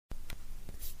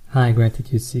Hi,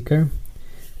 Gratitude Seeker.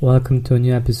 Welcome to a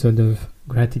new episode of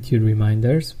Gratitude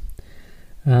Reminders.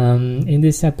 In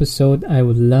this episode, I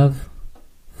would love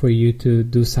for you to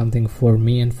do something for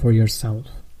me and for yourself.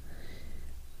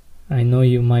 I know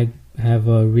you might have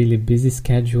a really busy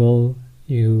schedule,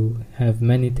 you have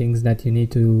many things that you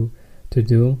need to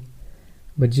do,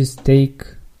 but just take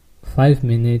 5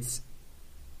 minutes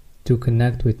to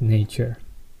connect with nature.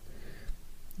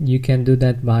 You can do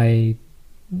that by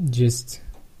just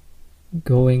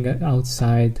going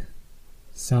outside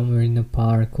somewhere in a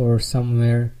park or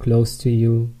somewhere close to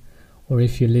you, or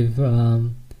if you live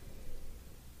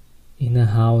in a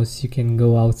house, you can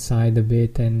go outside a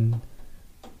bit and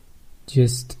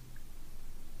just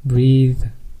breathe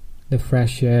the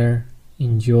fresh air,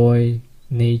 enjoy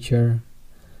nature,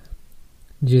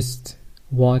 just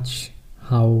watch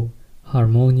how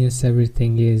harmonious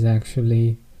everything is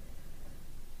actually,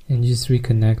 and just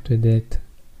reconnect with it.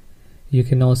 You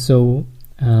can also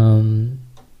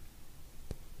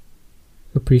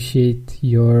appreciate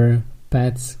your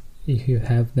pets if you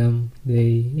have them.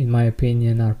 They, in my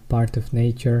opinion, are part of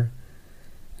nature,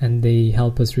 and they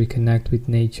help us reconnect with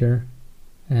nature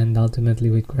and ultimately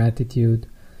with gratitude.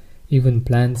 Even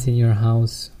plants in your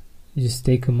house, just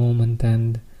take a moment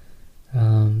and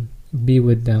be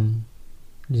with them.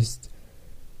 Just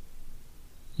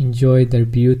enjoy their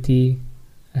beauty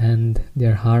and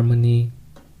their harmony,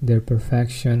 their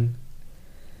perfection,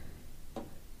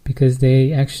 because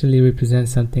they actually represent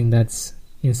something that's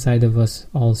inside of us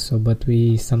also, but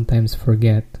we sometimes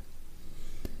forget.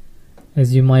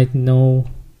 As you might know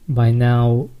by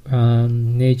now,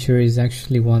 nature is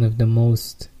actually one of the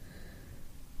most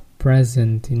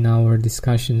present in our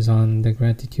discussions on the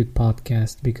Gratitude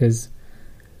podcast, because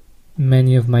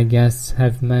many of my guests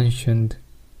have mentioned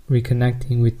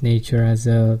reconnecting with nature as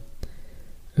a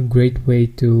great way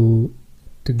to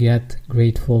get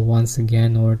grateful once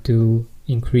again, or to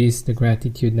increase the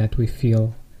gratitude that we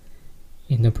feel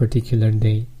in a particular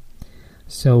day.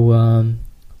 So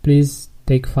please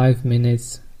take 5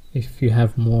 minutes. If you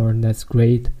have more, that's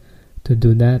great to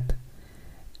do that.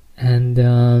 And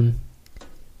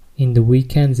in the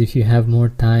weekends, if you have more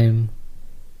time,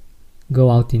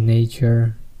 go out in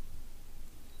nature,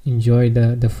 enjoy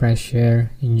the fresh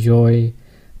air, enjoy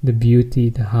the beauty,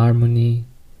 the harmony,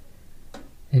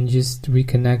 and just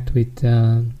reconnect with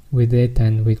it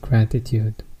and with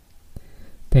gratitude.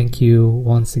 Thank you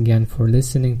once again for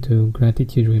listening to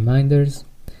Gratitude Reminders.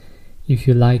 If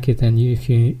you like it and if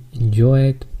you enjoy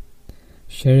it,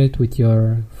 share it with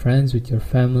your friends, with your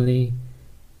family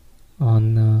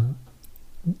on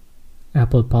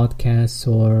Apple Podcasts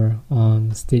or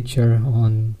on Stitcher,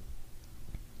 on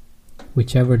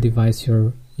whichever device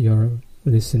you're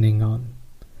listening on.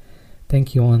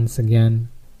 Thank you once again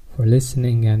for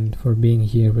listening and for being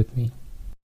here with me.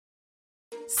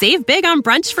 Save big on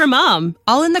brunch for mom,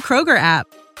 all in the Kroger app.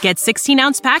 Get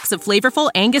 16-ounce packs of flavorful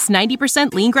Angus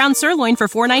 90% lean ground sirloin for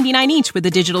 $4.99 each with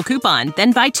a digital coupon.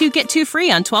 Then buy 2, get 2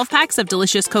 free on 12 packs of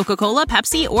delicious Coca-Cola,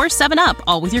 Pepsi, or 7-Up,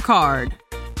 all with your card.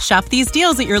 Shop these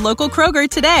deals at your local Kroger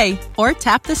today, or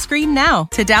tap the screen now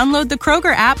to download the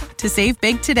Kroger app to save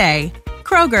big today.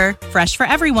 Kroger, fresh for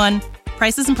everyone.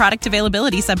 Prices and product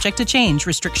availability subject to change.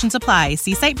 Restrictions apply.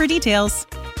 See site for details.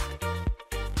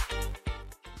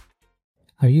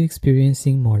 Are you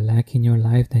experiencing more lack in your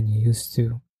life than you used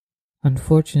to?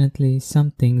 Unfortunately, some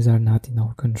things are not in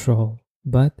our control,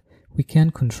 but we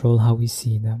can control how we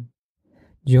see them.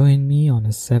 Join me on a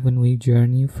 7-week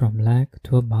journey from lack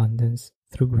to abundance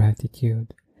through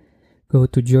gratitude. Go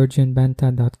to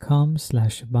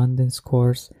georgianbenta.com/abundance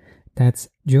course. That's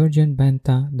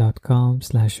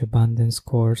georgianbenta.com/abundance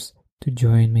course to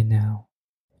join me now.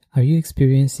 Are you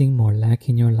experiencing more lack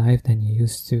in your life than you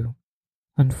used to?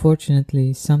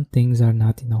 Unfortunately, some things are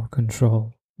not in our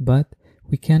control, but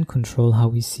we can control how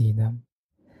we see them.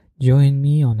 Join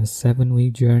me on a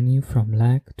 7-week journey from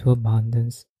lack to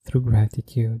abundance through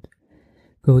gratitude.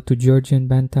 Go to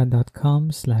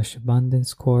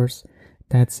georgianbenta.com/abundance course.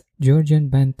 That's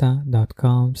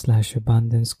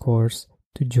georgianbenta.com/abundance course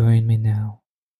to join me now.